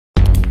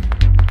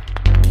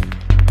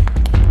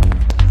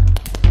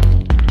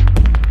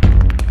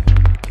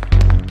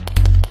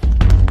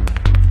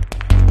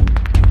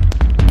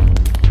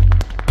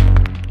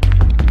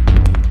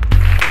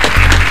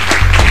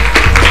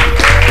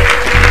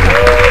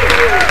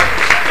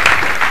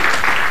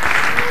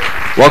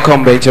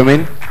Welcome,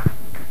 Benjamin.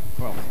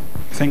 Well,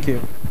 thank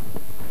you.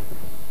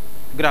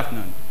 Good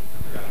afternoon.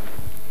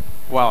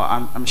 Well,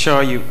 I'm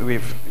sure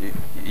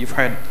you've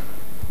heard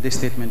this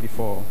statement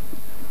before.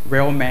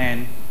 Real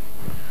men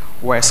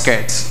wear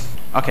skirts.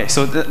 Okay,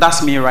 so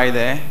that's me right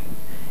there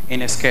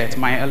in a skirt.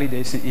 My early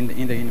days in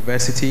the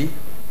university,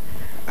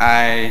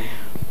 I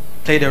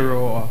played the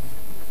role of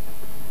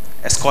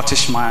a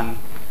Scottish man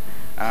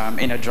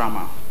in a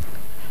drama.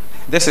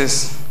 This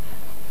is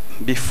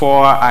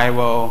before I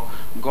will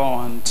go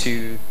on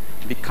to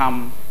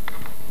become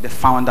the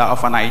founder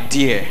of an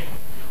idea,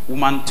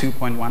 Woman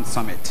 2.1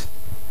 Summit.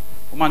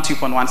 Woman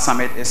 2.1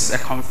 Summit is a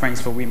conference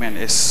for women.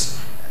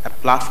 It's a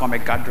platform, a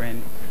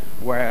gathering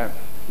where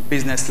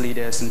business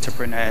leaders,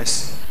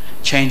 entrepreneurs,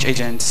 change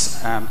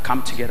agents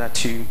come together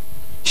to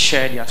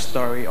share their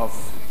story of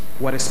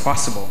what is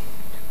possible,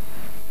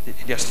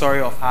 their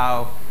story of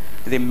how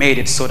they made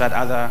it so that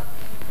other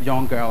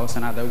young girls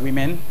and other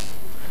women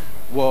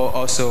will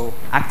also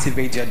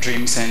activate their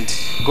dreams and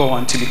go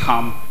on to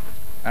become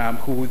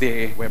who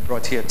they were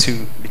brought here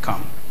to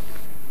become.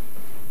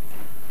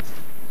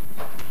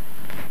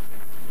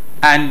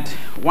 And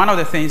one of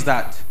the things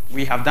that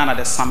we have done at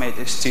the summit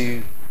is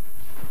to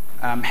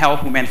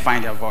help women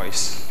find their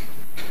voice.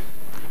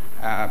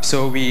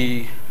 So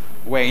we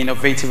were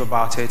innovative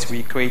about it.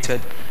 We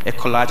created a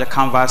collage, a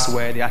canvas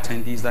where the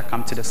attendees that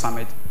come to the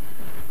summit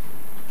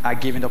are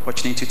given the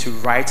opportunity to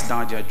write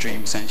down their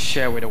dreams and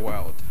share with the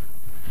world.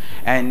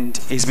 And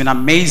it's been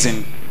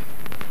amazing,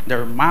 the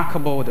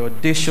remarkable, the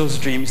audacious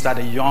dreams that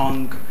the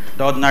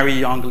ordinary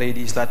young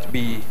ladies that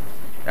we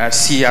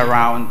see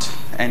around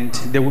and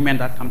the women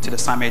that come to the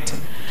summit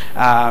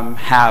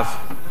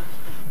have.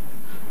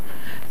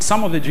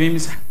 Some of the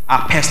dreams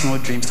are personal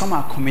dreams, some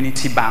are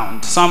community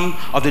bound. Some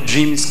of the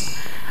dreams,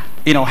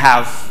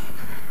 have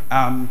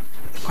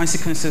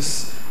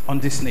consequences on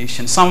this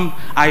nation. Some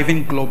are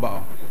even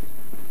global.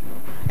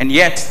 And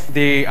yet,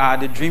 they are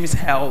the dreams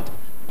held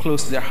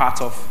close to the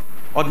heart of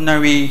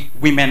ordinary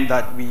women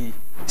that we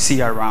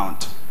see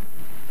around.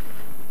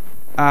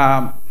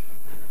 The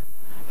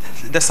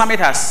summit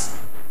has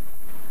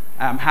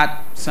had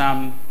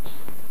some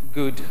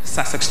good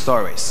success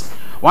stories.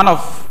 One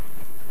of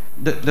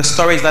the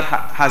stories that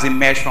has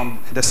emerged from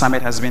the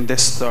summit has been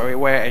this story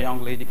where a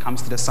young lady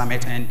comes to the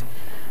summit and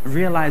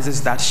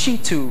realizes that she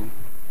too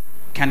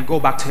can go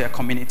back to her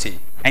community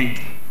and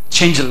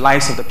change the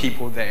lives of the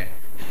people there.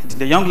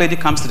 The young lady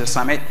comes to the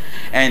summit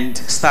and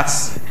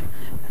starts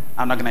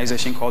an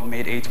organization called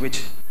Made 8,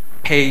 which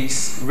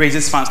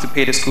raises funds to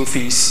pay the school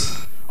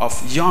fees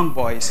of young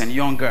boys and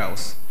young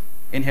girls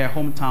in her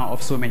hometown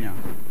of Somenya.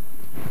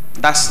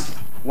 That's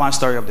one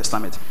story of the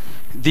summit.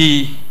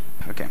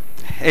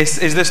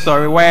 Is this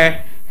story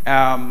where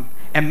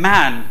a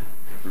man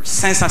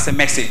sends us a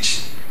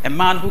message. A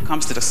man who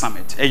comes to the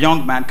summit, a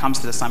young man comes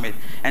to the summit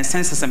and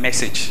sends us a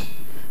message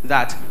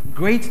that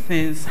great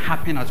things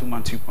happen at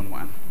Woman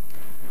 2.1.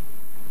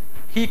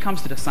 He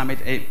comes to the summit,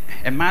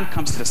 a man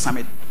comes to the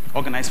summit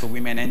organized for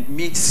women and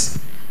meets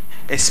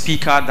a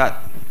speaker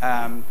that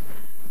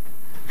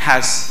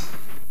has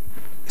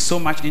so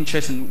much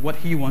interest in what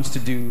he wants to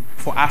do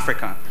for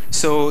Africa.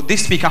 So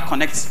this speaker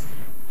connects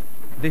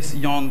this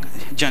young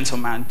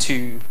gentleman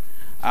to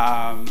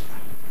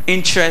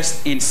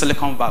interest in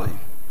Silicon Valley.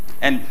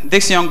 And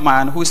this young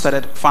man who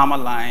started Farmer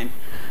Line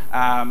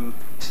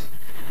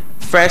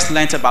first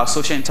learned about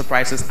social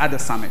enterprises at the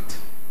summit.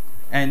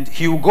 And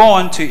he will go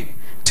on to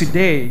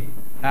today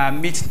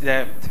meet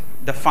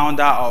the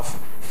founder of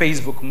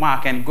Facebook,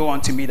 Mark, and go on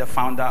to meet the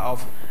founder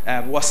of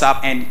WhatsApp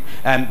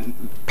and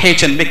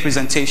pitch and make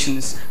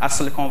presentations at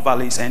Silicon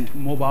Valley's and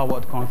Mobile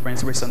World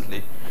Conference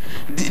recently.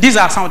 These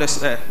are some of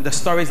the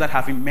stories that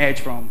have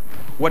emerged from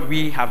what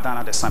we have done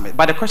at the summit.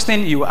 But the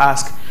question you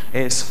ask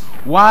is,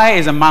 why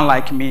is a man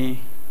like me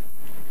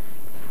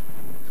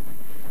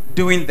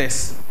doing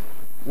this?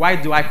 Why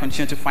do I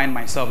continue to find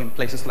myself in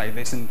places like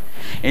this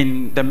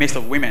in the midst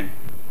of women?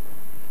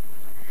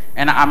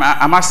 And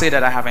I must say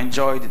that I have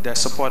enjoyed the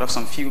support of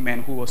some few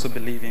men who also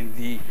believe in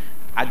the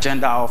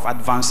agenda of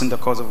advancing the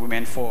cause of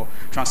women for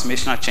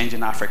transformational change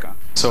in Africa.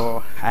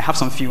 So I have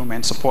some few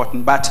men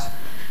supporting. But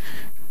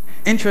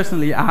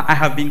interestingly, I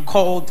have been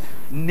called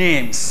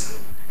names.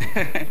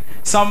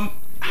 Some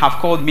have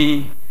called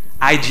me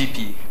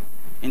IGP,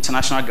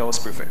 International Girls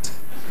Prefect.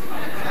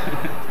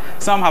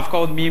 Some have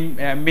called me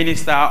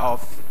Minister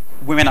of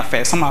Women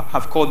Affairs. Some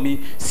have called me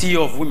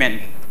CEO of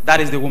Women.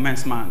 That is the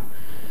woman's man.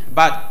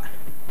 But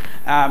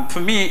for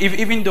me,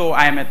 even though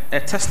I am a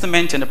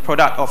testament and a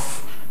product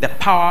of the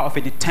power of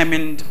a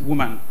determined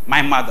woman,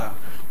 my mother,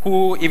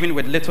 who even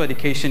with little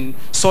education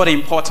saw the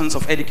importance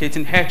of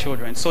educating her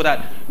children so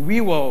that we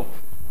will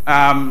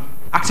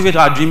activate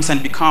our dreams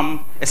and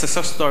become a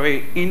success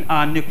story in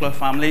our nuclear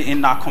family,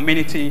 in our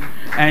community,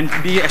 and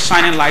be a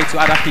shining light to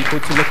other people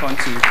to look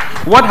onto.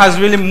 What has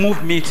really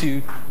moved me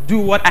to do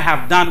what I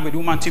have done with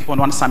Woman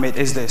 2.1 Summit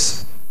is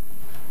this.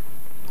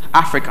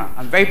 Africa.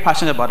 I'm very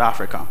passionate about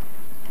Africa.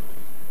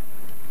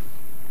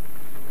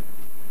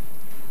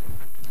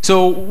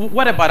 So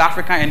what about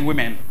Africa and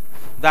women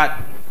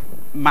that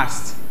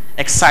must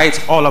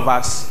excite all of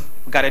us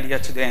gathered here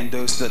today and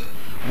those that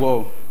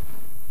will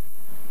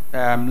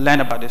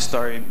learn about this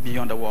story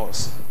beyond the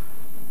walls.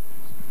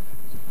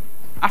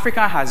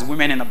 Africa has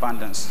women in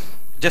abundance,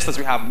 just as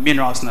we have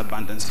minerals in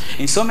abundance.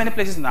 In so many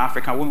places in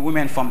Africa,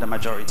 women form the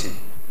majority.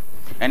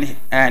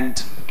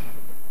 And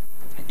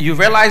you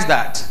realize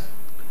that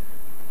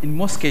in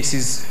most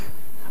cases,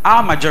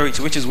 our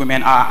majority, which is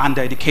women, are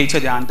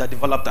undereducated,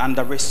 underdeveloped,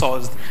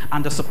 under-resourced,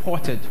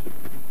 under-supported.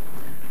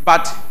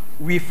 But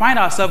we find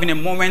ourselves in a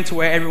moment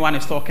where everyone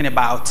is talking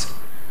about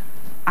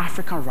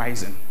Africa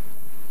rising.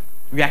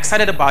 We are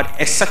excited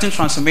about a certain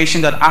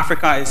transformation that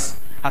Africa has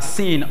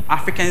seen,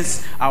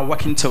 Africans are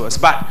working towards.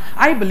 But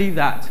I believe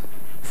that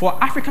for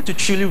Africa to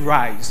truly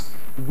rise,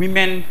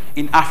 women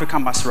in Africa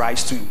must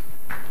rise too.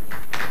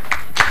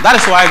 That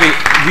is why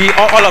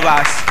all of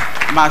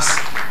us must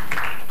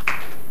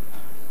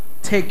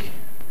take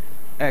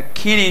a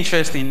keen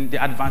interest in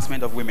the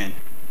advancement of women.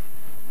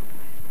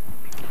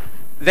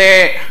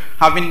 There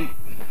have been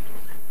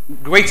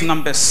great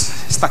numbers,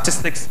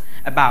 statistics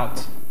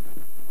about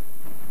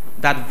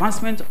the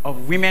advancement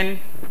of women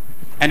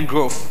and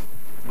growth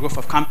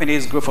of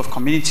companies, growth of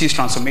communities,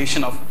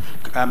 transformation of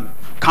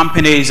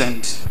companies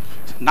and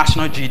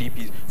national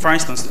GDP. For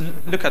instance,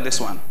 look at this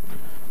one.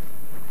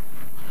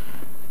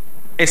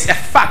 It's a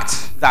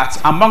fact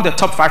that among the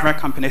top 500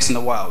 companies in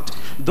the world,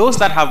 those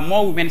that have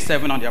more women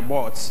serving on their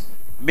boards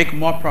make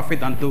more profit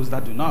than those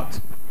that do not.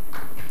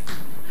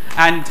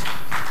 And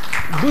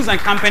Booz and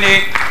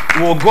Company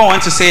will go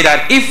on to say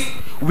that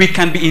if we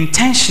can be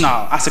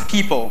intentional as a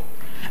people,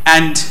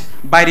 and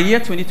by the year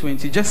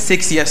 2020, just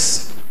 6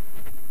 years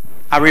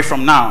away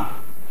from now,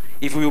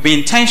 if we will be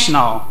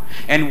intentional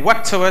and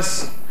work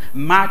towards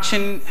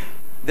matching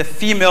the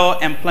female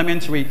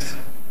employment rate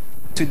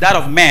to that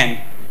of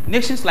men,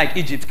 nations like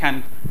Egypt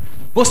can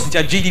boost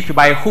their GDP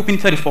by a whopping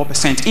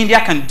 34%. India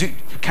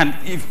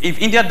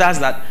if India does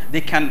that,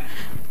 they can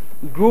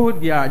grow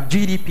their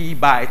GDP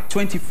by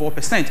 24%,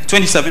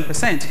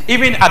 27%.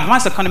 Even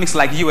advanced economies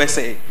like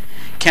USA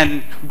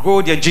can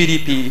grow their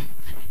GDP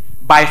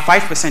by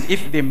 5%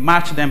 if they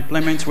match the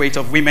employment rate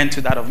of women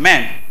to that of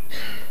men.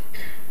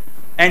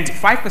 And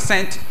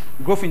 5%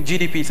 growth in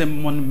GDP is a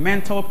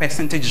monumental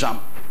percentage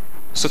jump.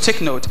 So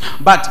take note.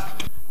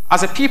 But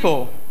as a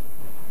people,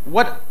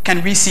 what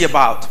can we see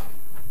about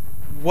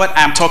what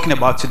I'm talking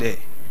about today?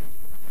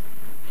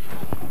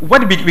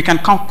 What we can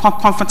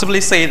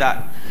comfortably say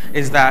that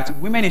is that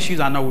women issues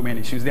are not women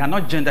issues. They are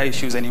not gender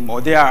issues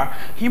anymore. They are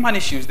human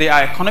issues. They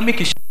are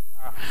economic issues.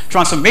 They are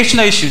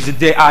transformational issues.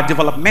 They are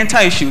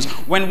developmental issues.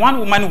 When one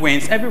woman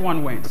wins,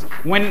 everyone wins.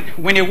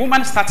 When a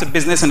woman starts a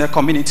business in a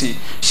community,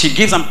 she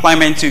gives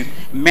employment to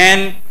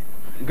men,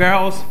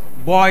 girls,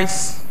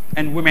 boys,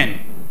 and women.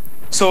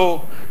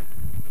 So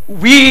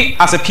we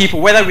as a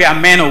people, whether we are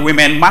men or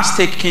women, must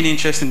take keen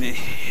interest in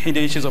the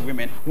issues of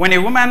women. When a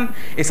woman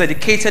is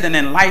educated and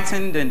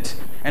enlightened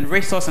and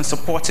resourced and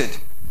supported,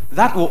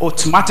 that will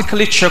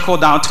automatically trickle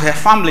down to her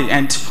family,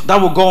 and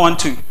that will go on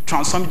to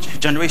transform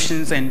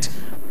generations, and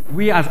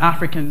we as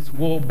Africans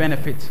will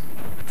benefit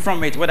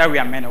from it, whether we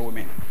are men or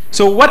women.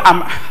 So what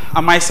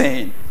am I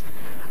saying?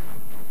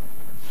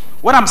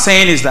 What I'm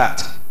saying is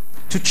that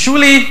to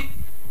truly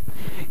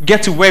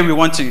get to where we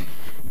want to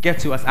get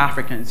to as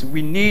Africans,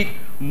 we need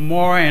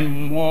more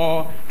and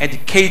more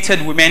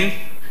educated women,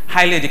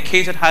 highly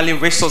educated, highly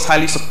resourced,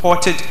 highly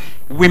supported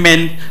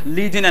women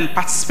leading and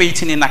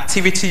participating in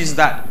activities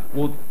that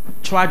will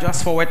charge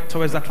us forward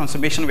towards that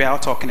transformation we are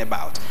talking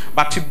about.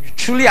 But to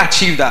truly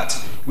achieve that,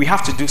 we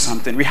have to do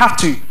something. We have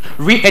to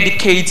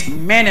re-educate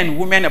men and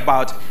women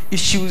about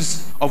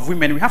issues of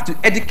women. We have to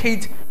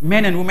educate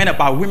men and women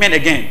about women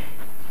again.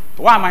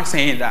 Why am I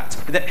saying that?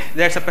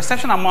 There's a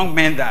perception among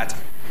men that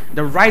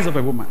the rise of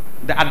a woman,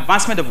 the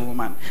advancement of a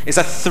woman, is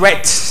a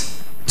threat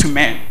to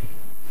men.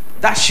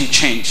 That should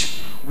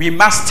change. We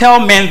must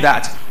tell men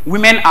that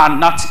women are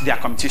not their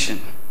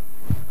competition.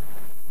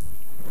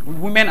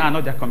 Women are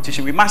not their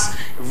competition. We must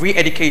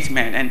re-educate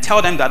men and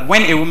tell them that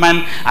when a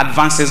woman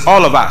advances,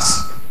 all of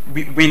us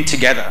win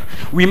together.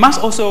 We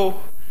must also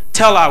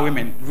tell our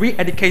women,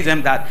 re-educate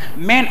them that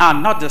men are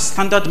not the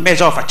standard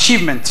measure of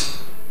achievement.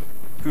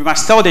 We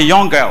must tell the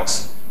young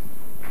girls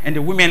and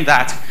the women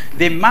that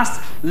they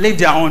must live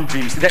their own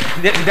dreams. There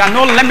are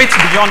no limits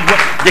beyond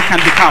what they can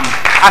become.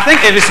 I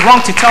think it is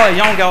wrong to tell a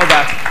young girl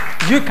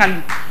that you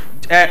can,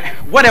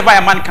 whatever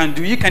a man can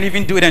do, you can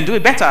even do it and do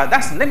it better.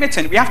 That's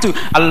limiting. We have to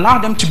allow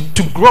them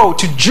to grow,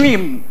 to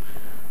dream.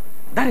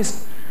 That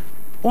is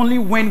only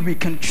when we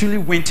can truly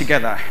win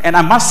together. And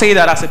I must say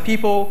that as a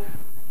people,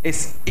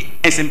 it's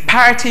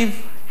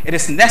imperative, it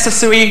is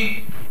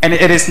necessary, and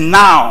it is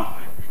now.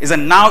 It's a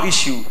now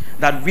issue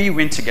that we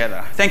win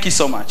together. Thank you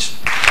so much.